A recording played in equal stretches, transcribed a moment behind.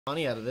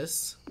money out of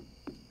this.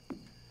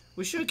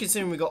 We should,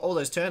 considering we got all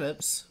those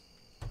turnips.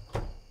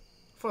 I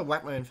thought I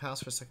whacked my own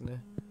house for a second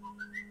there.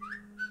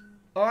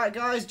 Alright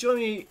guys, join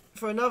me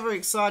for another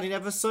exciting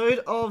episode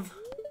of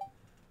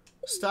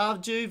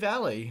Stardew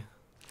Valley.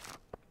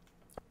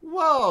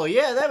 Whoa,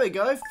 yeah, there we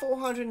go.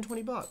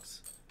 420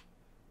 bucks.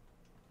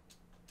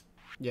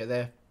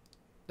 Yeah,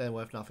 they're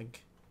worth nothing.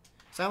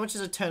 So how much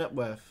is a turnip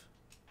worth?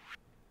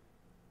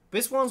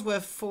 This one's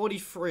worth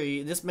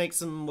 43. This makes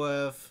them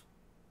worth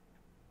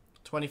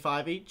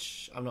 25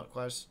 each. I'm not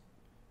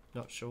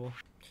sure.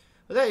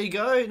 But there you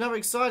go. Another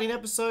exciting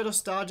episode of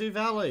Stardew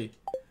Valley.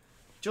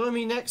 Join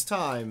me next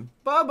time.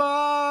 Bye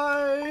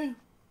bye.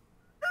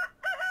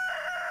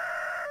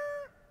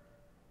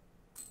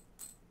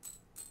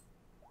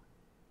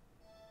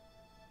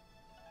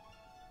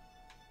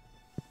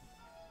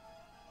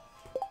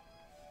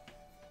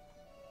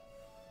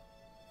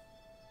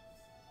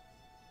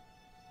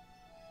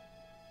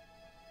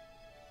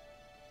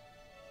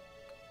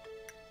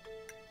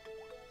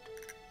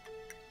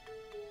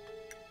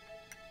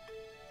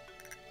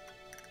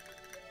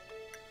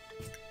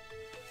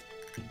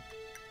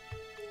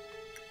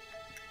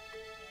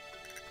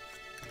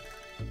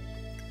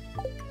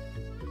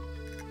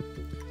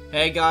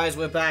 Hey guys,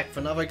 we're back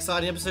for another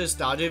exciting episode of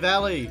Stardew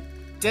Valley.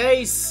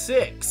 Day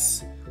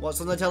 6.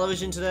 What's on the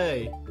television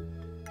today?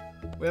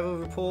 We have a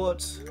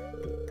report.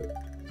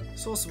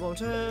 Source of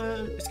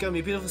water. It's gonna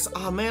be a beautiful.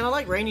 Oh man, I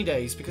like rainy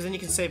days because then you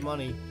can save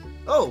money.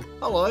 Oh,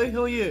 hello.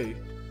 Who are you?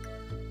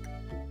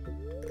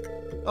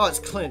 Oh, it's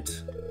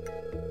Clint.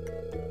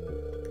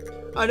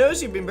 I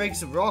noticed you've been breaking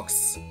some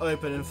rocks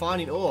open and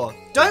finding ore.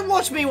 Don't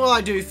watch me while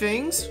I do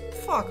things.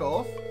 Fuck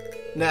off.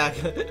 Nah, I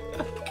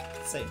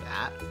can't say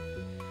that.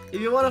 If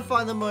you want to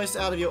find the most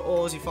out of your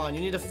ores you find,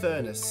 you need a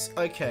furnace.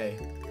 Okay.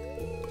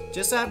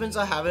 Just so happens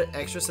I have an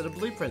extra set of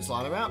blueprints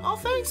lying around. Oh,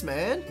 thanks,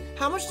 man.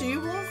 How much do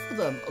you want for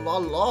them? A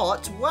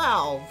lot?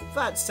 Wow,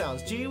 that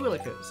sounds gee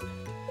willikers.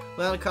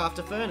 Learn to craft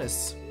a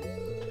furnace.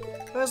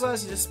 First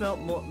allows you to smelt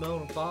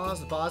metal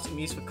bars. The bars can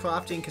be used for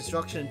crafting,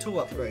 construction, and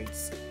tool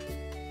upgrades.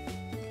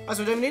 Oh,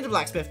 so we don't need a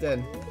blacksmith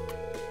then.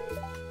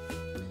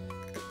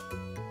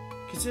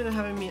 Consider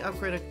having me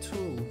upgrade a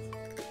tool.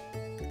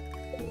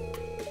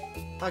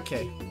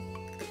 Okay.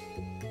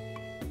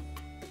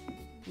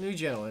 New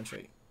journal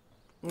entry.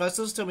 My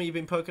sources tell me you've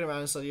been poking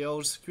around inside the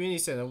old community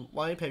center.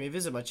 Why don't you pay me a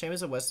visit? My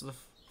chambers are west of the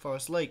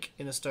forest lake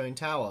in a stone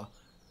tower.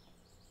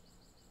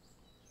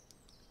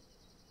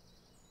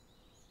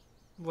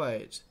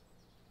 Wait.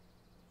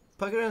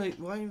 Poking around the...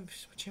 Why... My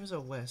chambers are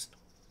west.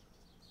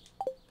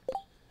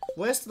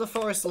 West of the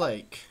forest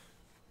lake.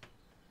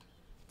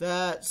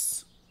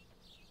 That's...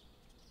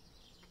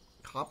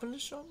 Carpenter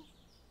shop?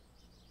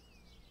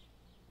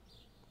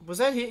 Was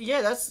that here?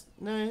 Yeah, that's...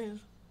 No...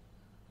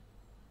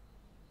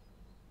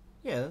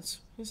 Yeah, that's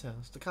his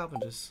house. The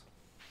carpenter's.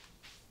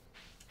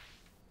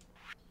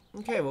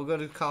 Okay, we'll go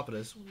to the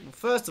carpenter's.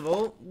 First of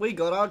all, we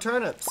got our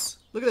turnips.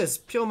 Look at this.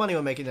 Pure money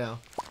we're making now.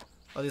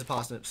 Oh, these are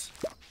parsnips.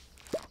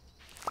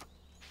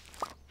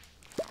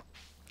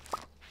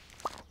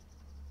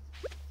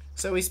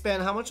 So we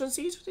spent how much on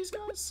seeds for these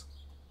guys?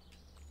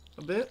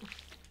 A bit?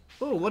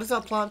 Oh, what is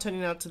our plant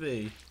turning out to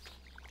be?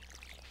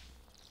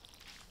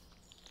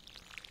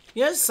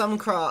 You know, some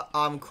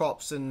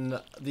crops in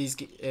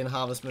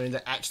Harvest Moon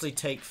that actually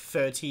take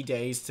 30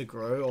 days to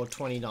grow, or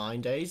 29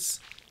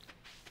 days,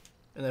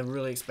 and they're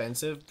really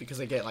expensive because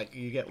they get like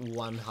you get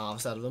one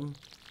harvest out of them.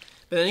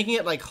 But then you can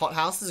get like hot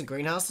houses and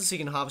greenhouses, so you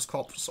can harvest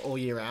crops all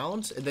year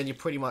round, and then you're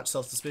pretty much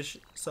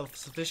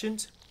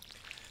self-sufficient.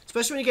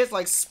 Especially when you get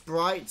like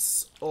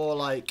sprites or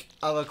like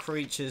other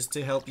creatures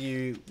to help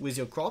you with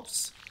your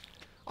crops.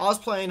 I was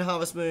playing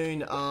Harvest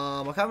Moon.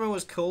 I can't remember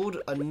what it's called.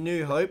 A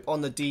New Hope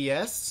on the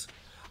DS.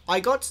 I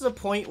got to the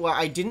point where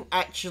I didn't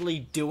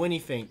actually do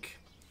anything.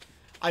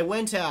 I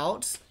went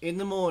out in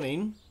the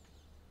morning,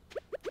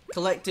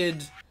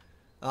 collected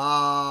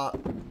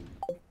bugs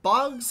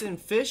and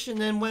fish,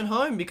 and then went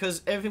home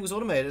because everything was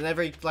automated. And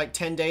every like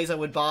 10 days I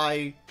would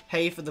buy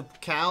hay for the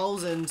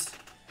cows and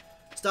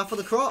stuff for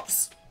the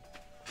crops.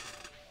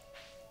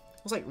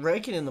 I was like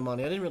raking in the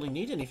money. I didn't really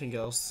need anything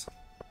else.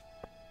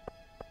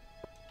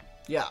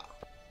 Yeah.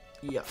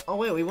 Yeah. Oh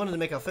wait, we wanted to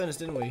make our furnace,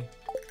 didn't we?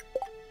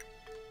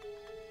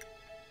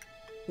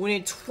 We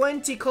need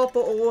 20 copper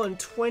ore and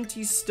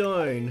 20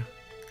 stone.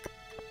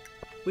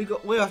 We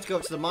have to go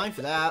up to the mine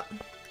for that.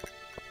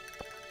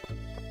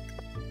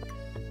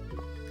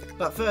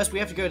 But first we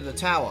have to go to the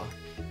tower.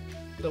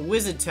 The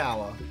wizard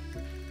tower.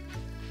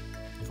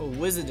 For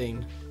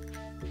wizarding.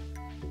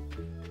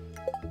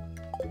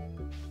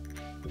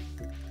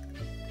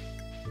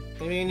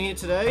 Anything in here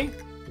today?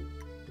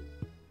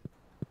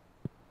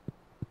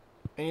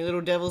 Any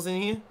little devils in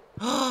here?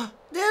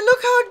 There,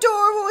 look how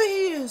adorable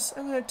he is!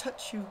 I'm gonna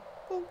touch you.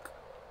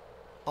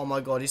 Oh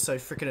my god, he's so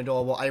freaking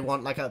adorable. I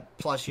want like a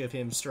plushie of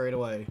him straight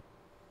away.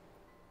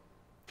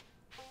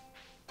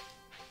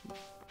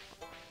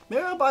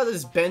 Maybe I'll buy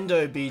those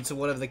bendo beads or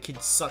whatever the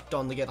kids sucked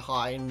on to get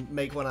high and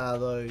make one out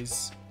of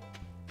those.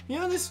 You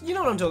know this? You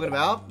know what I'm talking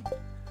about?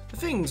 the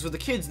things with the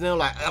kids, and they're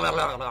like,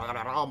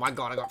 oh my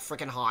god, I got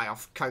freaking high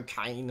off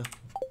cocaine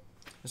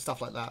and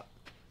stuff like that.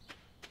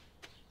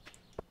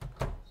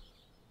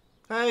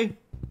 Hey.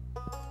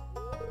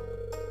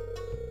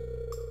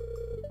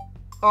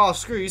 Oh,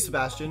 screw you,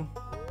 Sebastian.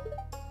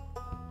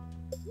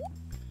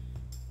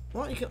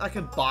 What? I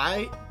can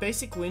buy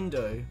basic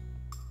window.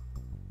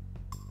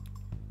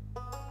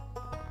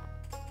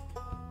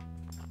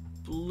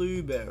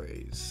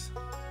 Blueberries.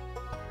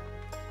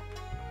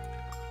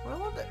 Well, I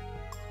want that.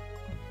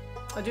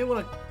 I do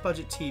want a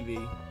budget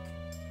TV.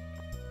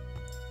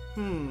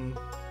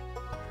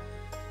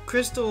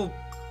 Crystal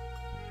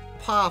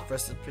path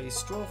recipe,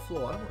 straw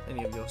floor. I don't want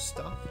any of your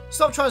stuff.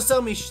 Stop trying to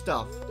sell me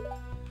stuff.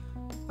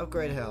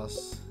 Upgrade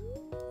house.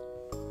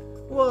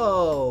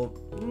 Whoa,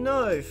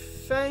 no,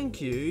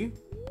 thank you.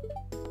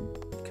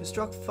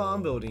 Construct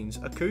farm buildings.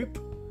 A coop?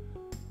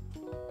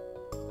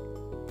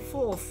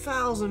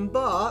 4,000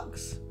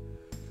 bucks?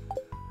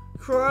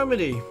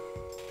 Chromity.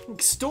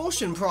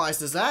 Extortion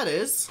prices, that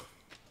is.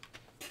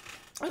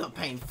 I'm not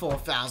paying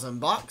 4,000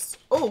 bucks.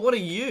 Oh, what are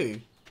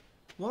you?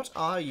 What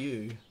are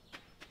you?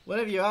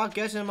 Whatever you are,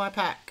 get in my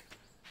pack.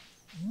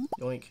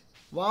 Yoink.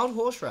 Wild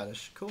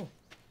horseradish. Cool.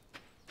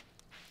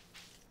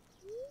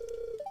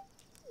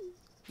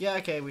 Yeah,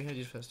 okay, we heard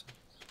you first.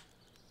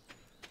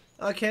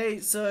 Okay,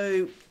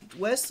 so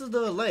west of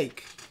the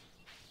lake.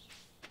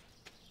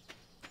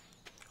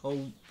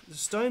 Oh, the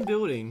stone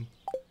building.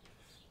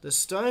 The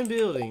stone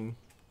building.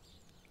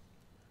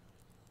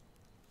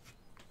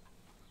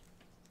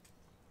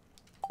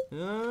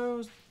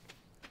 Oh,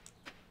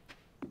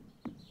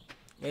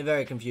 they're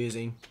very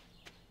confusing.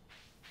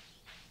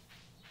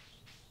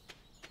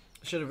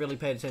 I should have really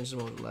paid attention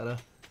to the letter.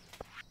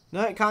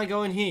 No, it can't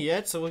go in here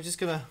yet, so we're just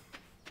gonna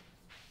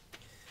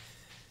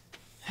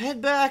head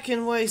back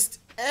and waste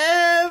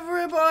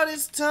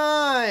everybody's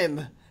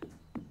time.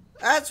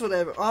 That's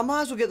whatever. I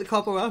might as well get the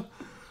copper out.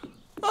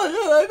 Oh,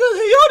 I got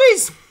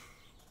the yawnies.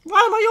 Why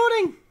am I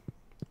yawning?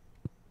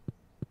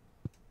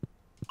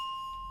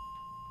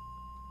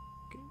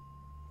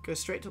 Go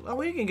straight to. Oh,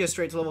 we can go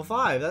straight to level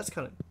 5. That's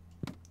kind of.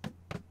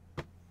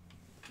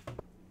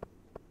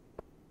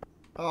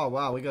 Oh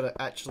wow, we gotta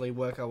actually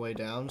work our way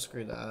down.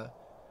 Screw that.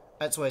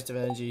 That's a waste of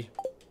energy.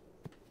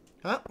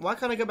 Huh? Why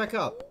can't I go back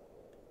up?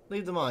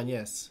 Leave the mine,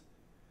 yes.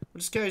 We'll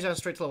just carry down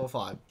straight to level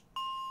 5.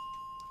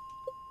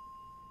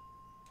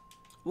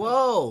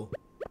 Whoa!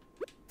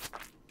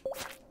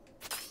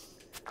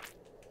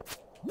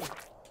 Got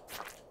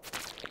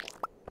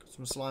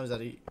some slimes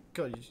that eat.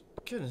 God,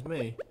 goodness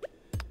me.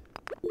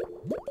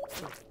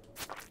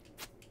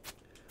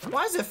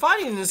 Why is there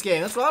fighting in this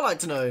game? That's what I'd like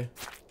to know.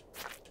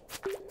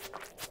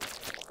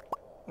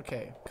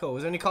 Okay, cool.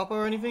 Is there any copper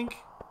or anything?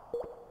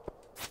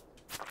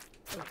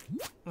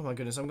 Oh my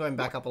goodness, I'm going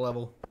back up a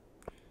level.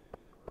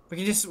 We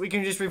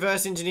can just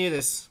reverse engineer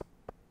this.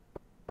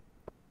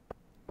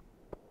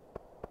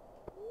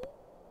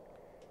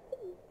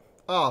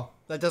 Oh,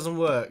 that doesn't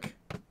work.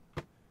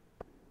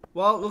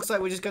 Well, looks like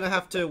we're just gonna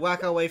have to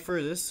whack our way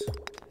through this.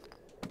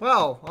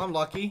 Well, I'm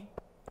lucky.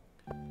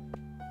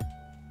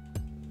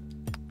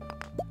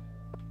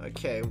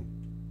 Okay,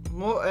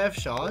 more earth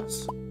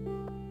shards.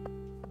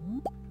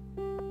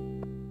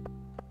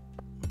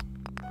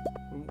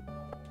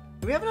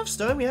 Do we have enough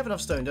stone? We have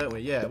enough stone, don't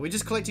we? Yeah, we're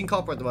just collecting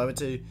copper at the moment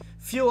to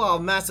fuel our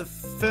massive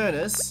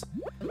furnace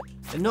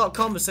and not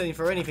compensating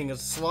for anything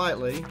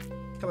slightly.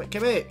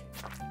 Come here.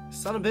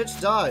 Son of a bitch,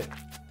 die.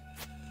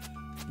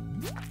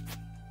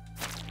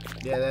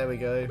 Yeah, there we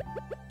go.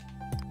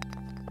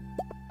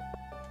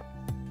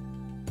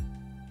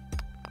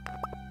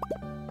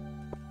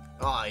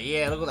 Oh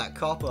yeah, look at that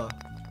copper.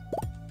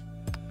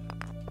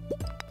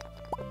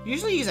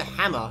 Usually use a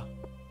hammer.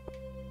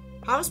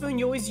 Harvest Moon,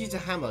 you always use a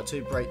hammer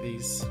to break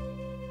these.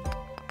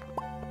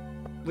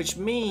 Which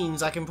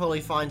means I can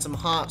probably find some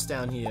hearts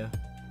down here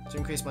to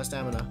increase my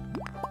stamina.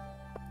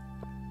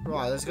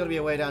 Right, there's got to be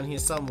a way down here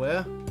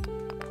somewhere.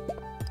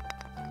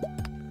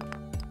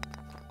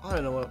 I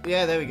don't know what.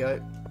 Yeah, there we go.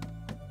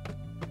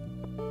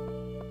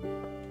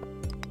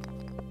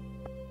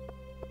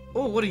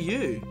 Oh, what are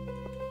you?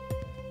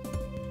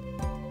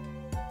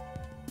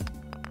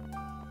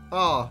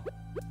 Oh,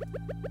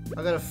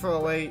 I gotta throw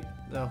away.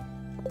 No.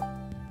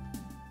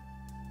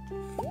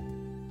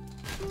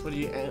 What are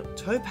you?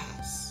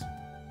 Topaz.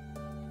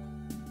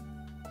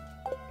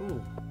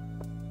 Ooh.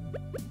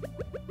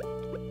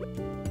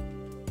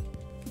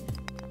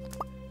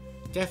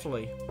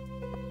 Definitely.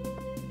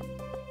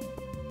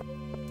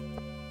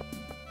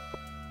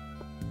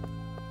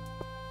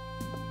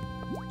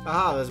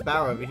 Aha, there's a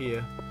barrel over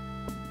here.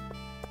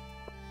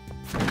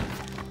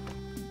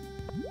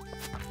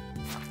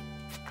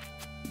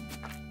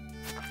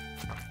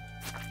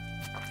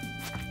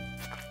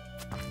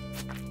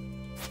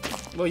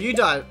 Well, you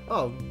died.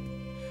 Oh,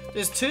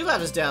 there's 2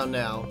 ladders down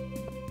now.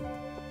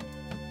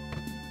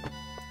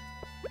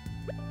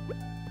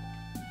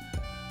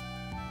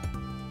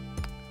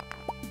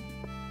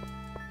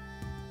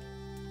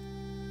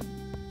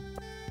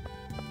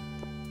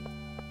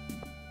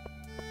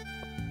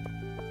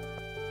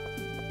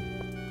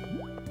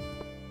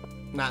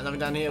 Nah, nothing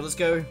down here. Let's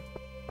go.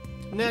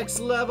 Next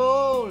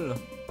level!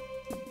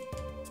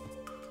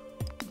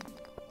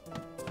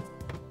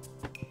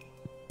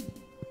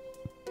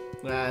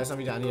 Nah, there's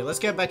nothing down here. Let's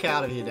get back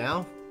out of here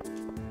now.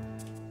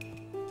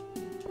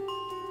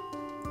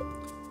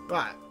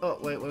 Right. Oh,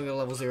 wait, we're going to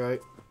level 0.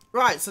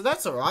 Right, so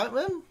that's alright,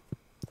 man.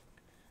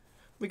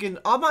 We can...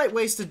 I might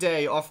waste a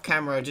day off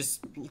camera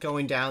just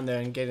going down there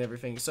and getting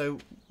everything. So,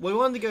 we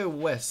wanted to go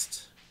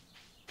west.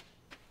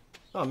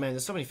 Oh, man,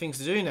 there's so many things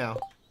to do now.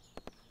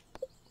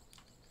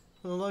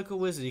 The local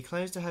wizard, he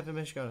claims to have a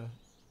mission going.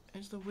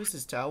 Enter the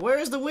wizard's tower. Where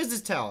is the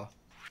wizard's tower?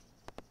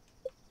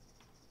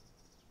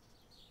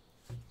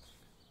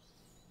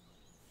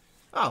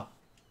 Oh.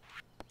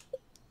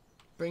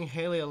 Bring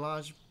Haley a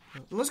large...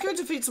 Let's go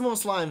defeat some more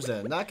slimes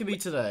then. That could be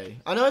today.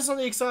 I know it's not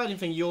the exciting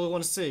thing you all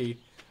want to see.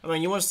 I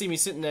mean, you want to see me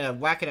sitting there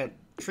whacking at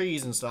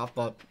trees and stuff,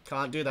 but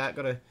can't do that.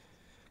 Gotta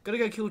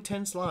go kill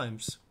 10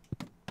 slimes.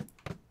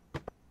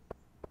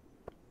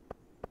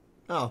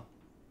 Oh.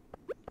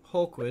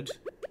 Hawkwood.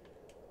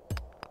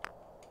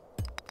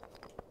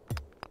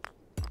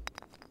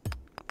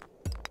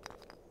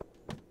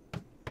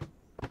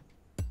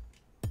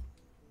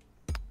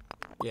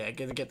 Yeah,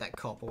 gotta get that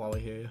copper while we're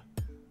here.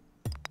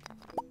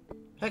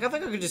 Heck, I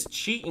think I could just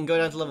cheat and go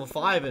down to level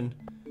 5 and...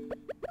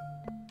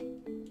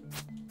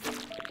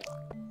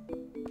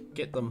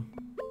 get them.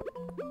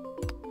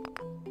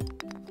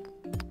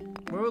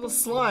 Where are the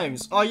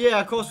slimes? Oh yeah,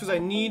 of course, because I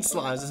need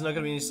slimes. There's not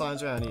gonna be any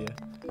slimes around here.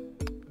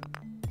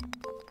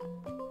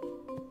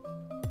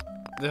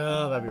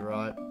 Oh, that'd be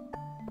right.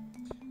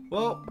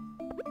 Well...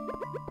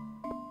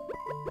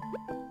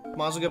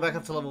 might as well go back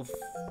up to level...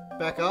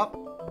 back up.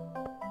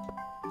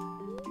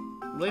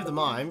 Leave the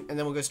mine, and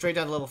then we'll go straight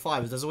down to level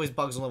 5. There's always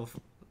bugs on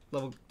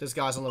level... there's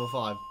guys on level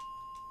 5.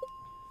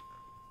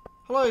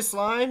 Hello,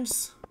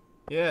 slimes.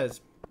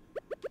 Yes.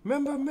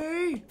 Remember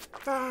me?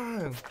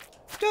 Bang.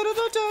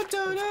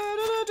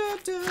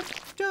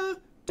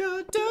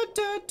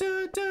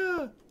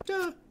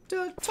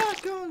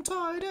 Attack on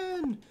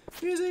Titan.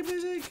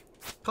 Music.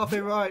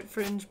 Copyright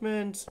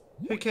infringement.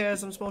 Who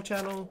cares? I'm a small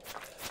channel.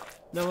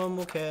 No one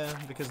will care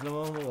because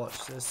no one will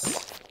watch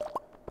this.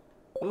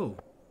 Ooh.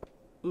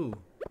 Ooh.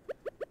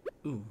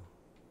 Ooh.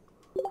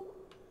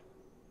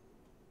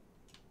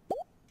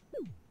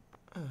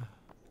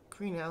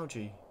 Green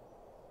algae.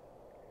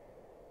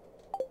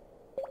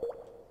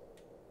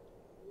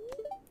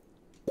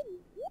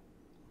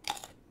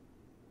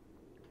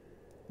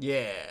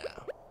 Yeah.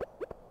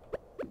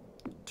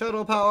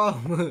 Turtle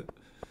power.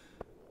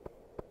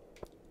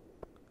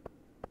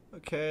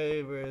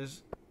 Okay,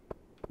 there's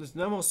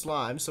no more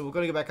slime, so we're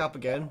gonna go back up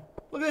again.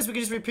 Look at this, we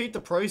can just repeat the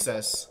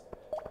process.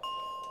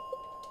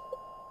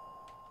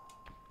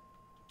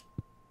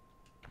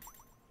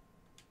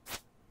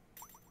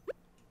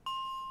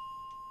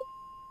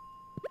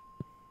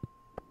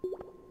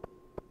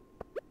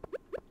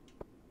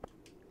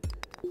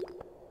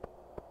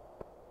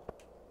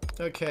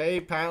 Okay,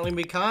 apparently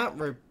we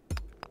can't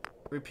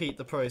repeat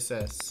the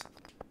process.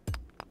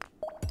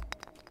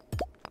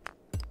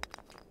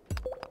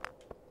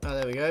 Oh,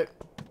 there we go.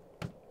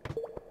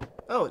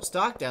 Oh, it's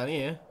dark down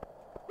here.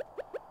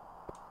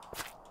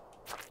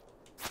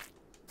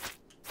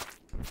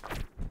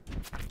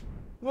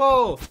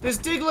 Whoa, there's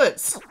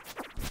Diglets!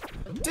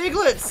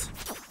 Diglets!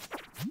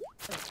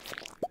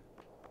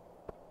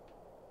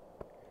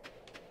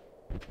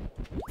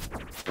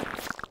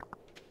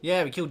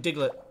 Yeah, we killed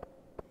Diglett.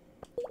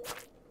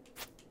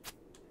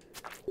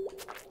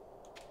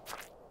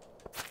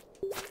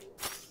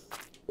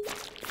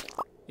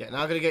 Yeah,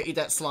 now I'm gonna go eat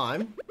that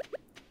slime.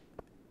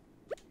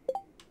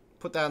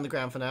 Put that on the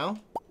ground for now.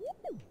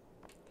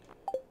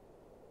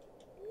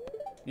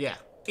 Yeah,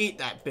 eat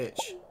that bitch.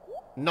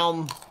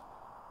 Nom.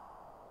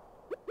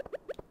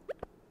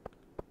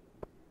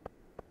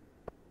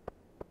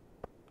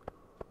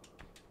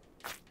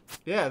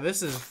 Yeah,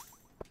 this is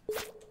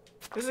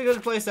a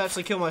good place to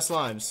actually kill my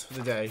slimes for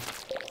the day.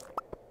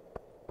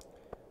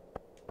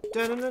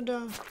 Dun, dun, dun,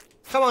 dun.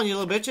 Come on, you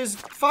little bitches,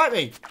 fight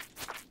me!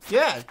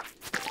 Yeah!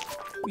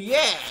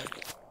 Yeah!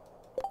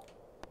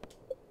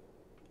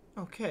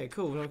 Okay,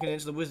 cool. Now we can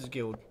enter the Wizard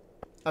Guild.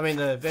 I mean,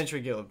 the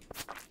Adventurer Guild.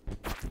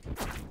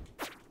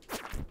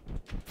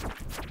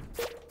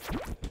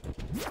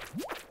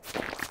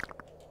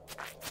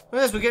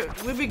 Yes,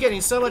 we'd be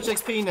getting so much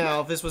XP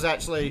now if this was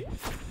actually...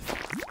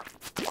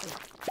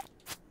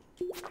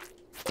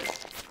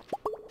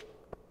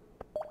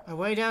 A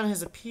way down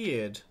has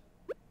appeared.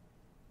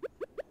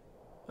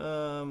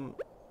 Can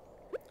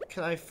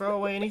I throw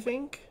away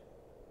anything?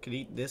 Could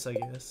eat this, I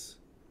guess.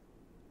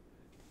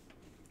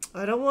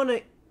 I don't want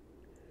to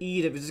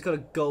eat it because it's got a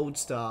gold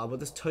star, but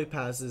this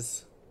topaz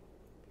is...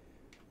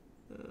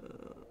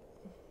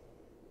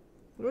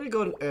 we already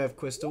got an earth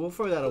crystal. We'll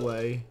throw that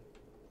away.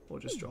 Or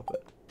just drop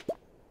it.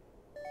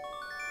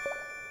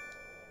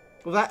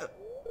 Well, that...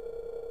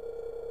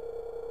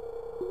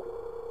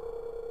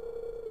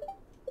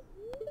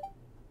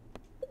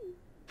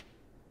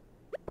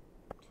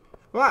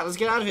 Right, let's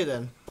get out of here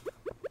then.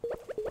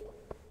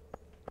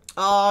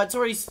 Oh, it's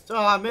already...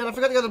 Oh, man, I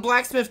forgot to go to the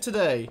blacksmith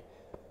today.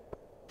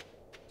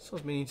 That's what I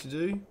was meaning to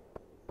do.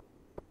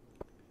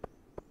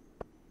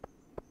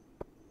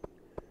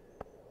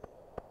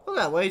 Look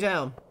at that, way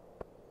down.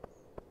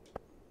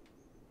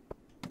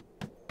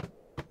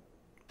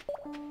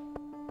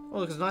 Oh,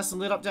 look, it's nice and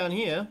lit up down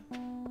here.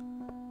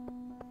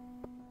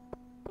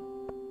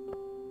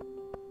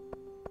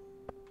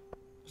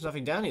 There's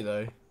nothing down here,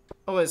 though.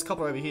 Oh, there's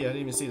copper over here. I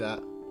didn't even see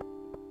that.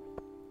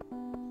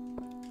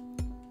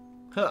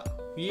 Huh.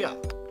 Yeah.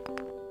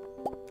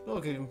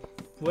 Look,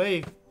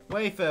 way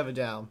further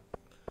down.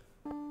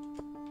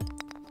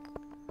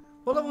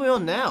 What level are we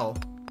on now?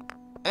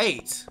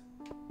 8.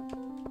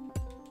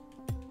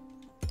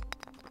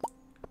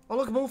 Oh,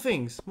 look, more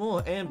things.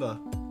 More amber.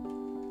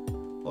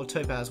 Or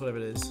topaz, whatever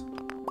it is.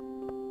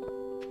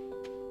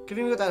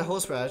 Given we got that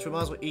horseradish, we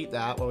might as well eat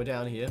that while we're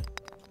down here.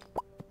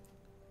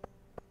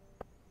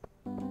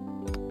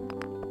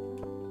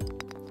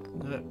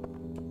 No.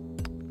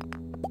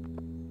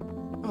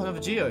 Oh, another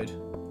geode.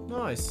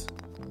 Nice.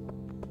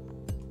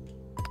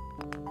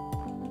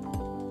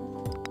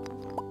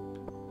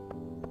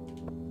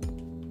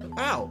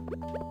 Ow!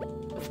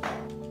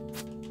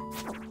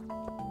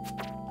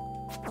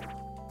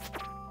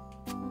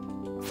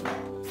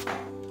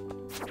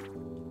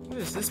 What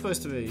is this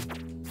supposed to be?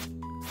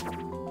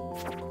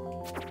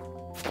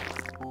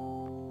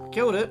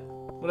 Killed it,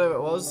 whatever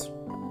it was.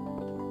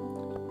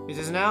 It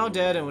is now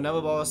dead and will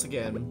never bother us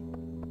again.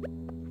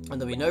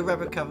 And there'll be no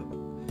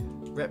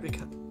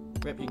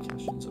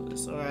replications of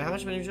this. Alright, how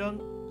much money have you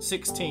done?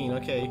 16,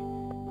 okay.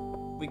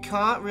 We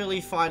can't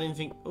really find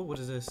anything. Oh, what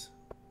is this?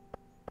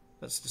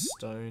 That's the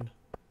stone.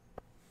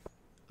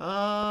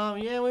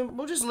 Yeah,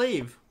 we'll just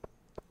leave.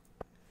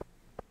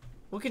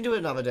 We can do it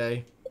another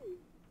day.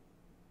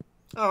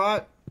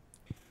 Alright.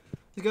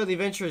 Let's go to the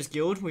Adventurers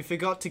Guild. We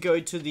forgot to go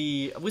to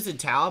the Wizard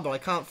Tower, but I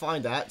can't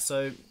find that,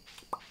 so...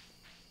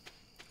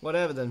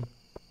 whatever then.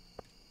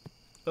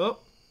 Oh.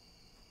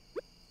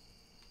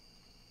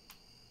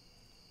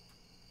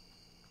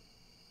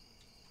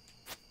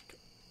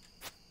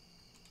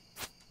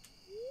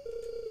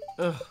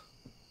 Ugh.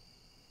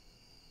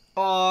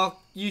 Oh,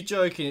 you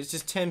joking. It's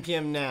just 10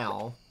 PM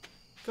now.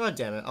 God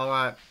damn it.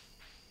 Alright.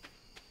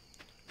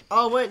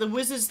 Oh, wait. The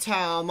Wizard's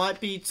Tower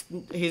might be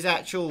his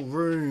actual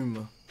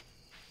room.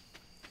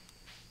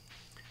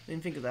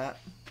 Didn't think of that.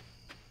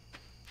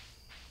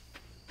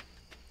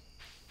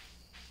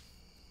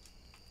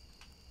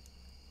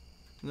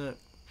 No.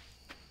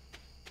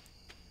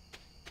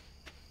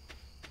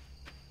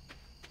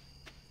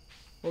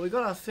 Well, we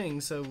got our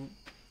thing, so...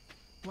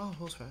 Wild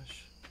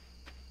horseradish.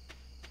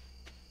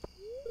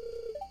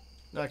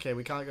 Okay,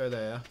 we can't go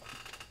there.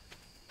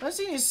 I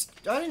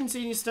didn't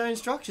see any stone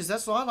structures.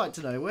 That's what I'd like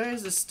to know. Where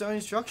is the stone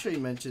structure he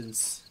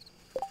mentions?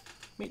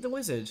 Meet the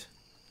wizard.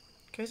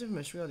 Case of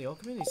mystery at the old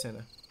community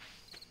center.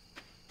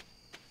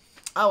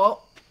 Oh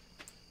well.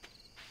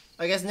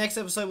 I guess next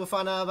episode we'll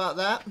find out about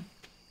that.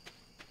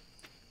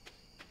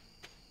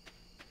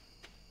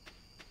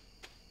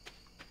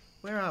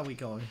 Where are we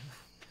going?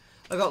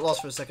 I got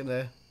lost for a second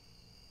there.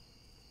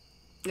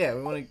 Yeah,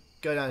 we want to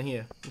go down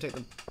here and take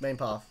the main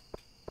path.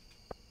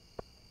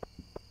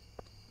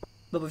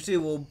 But we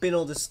we'll bin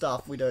all this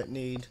stuff we don't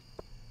need.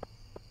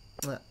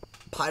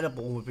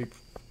 Pineapple would be...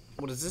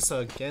 What is this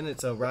again?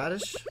 It's a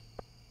radish?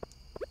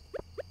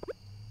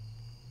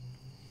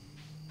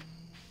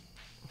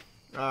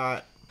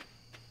 Alright.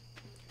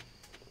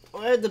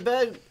 We'll head to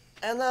bed,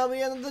 and that'll be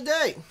the end of the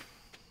day.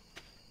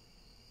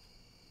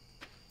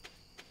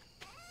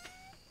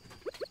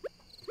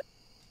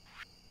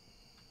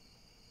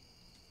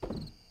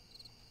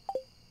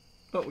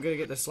 Oh, we're gonna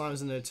get the slimes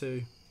in there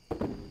too.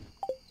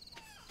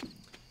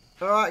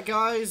 Alright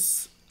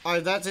guys,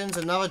 that ends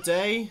another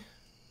day.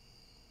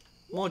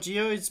 More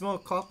geodes, more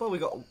copper. We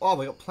got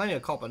plenty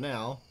of copper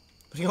now.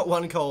 We got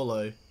 1 coal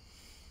though.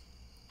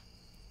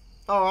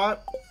 Alright.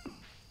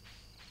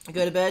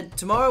 Go to bed.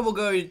 Tomorrow we'll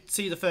go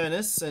see the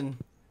furnace and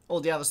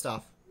all the other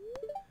stuff.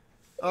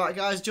 Alright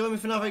guys, join me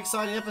for another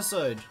exciting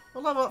episode. I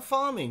love about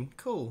farming.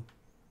 Cool.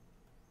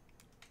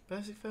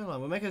 Basic fertilizer.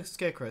 We'll make a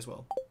scarecrow as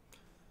well.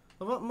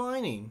 What about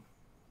mining?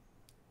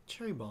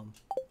 Cherry bomb.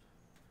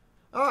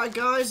 Alright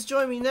guys,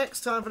 join me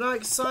next time for another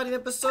exciting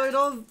episode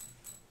of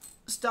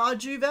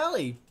Stardew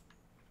Valley.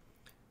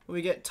 Where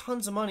we get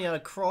tons of money out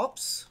of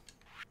crops.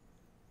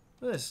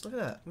 Look at this, look at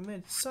that. We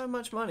made so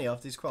much money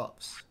off these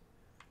crops.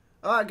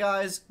 Alright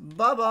guys,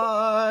 bye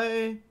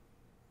bye!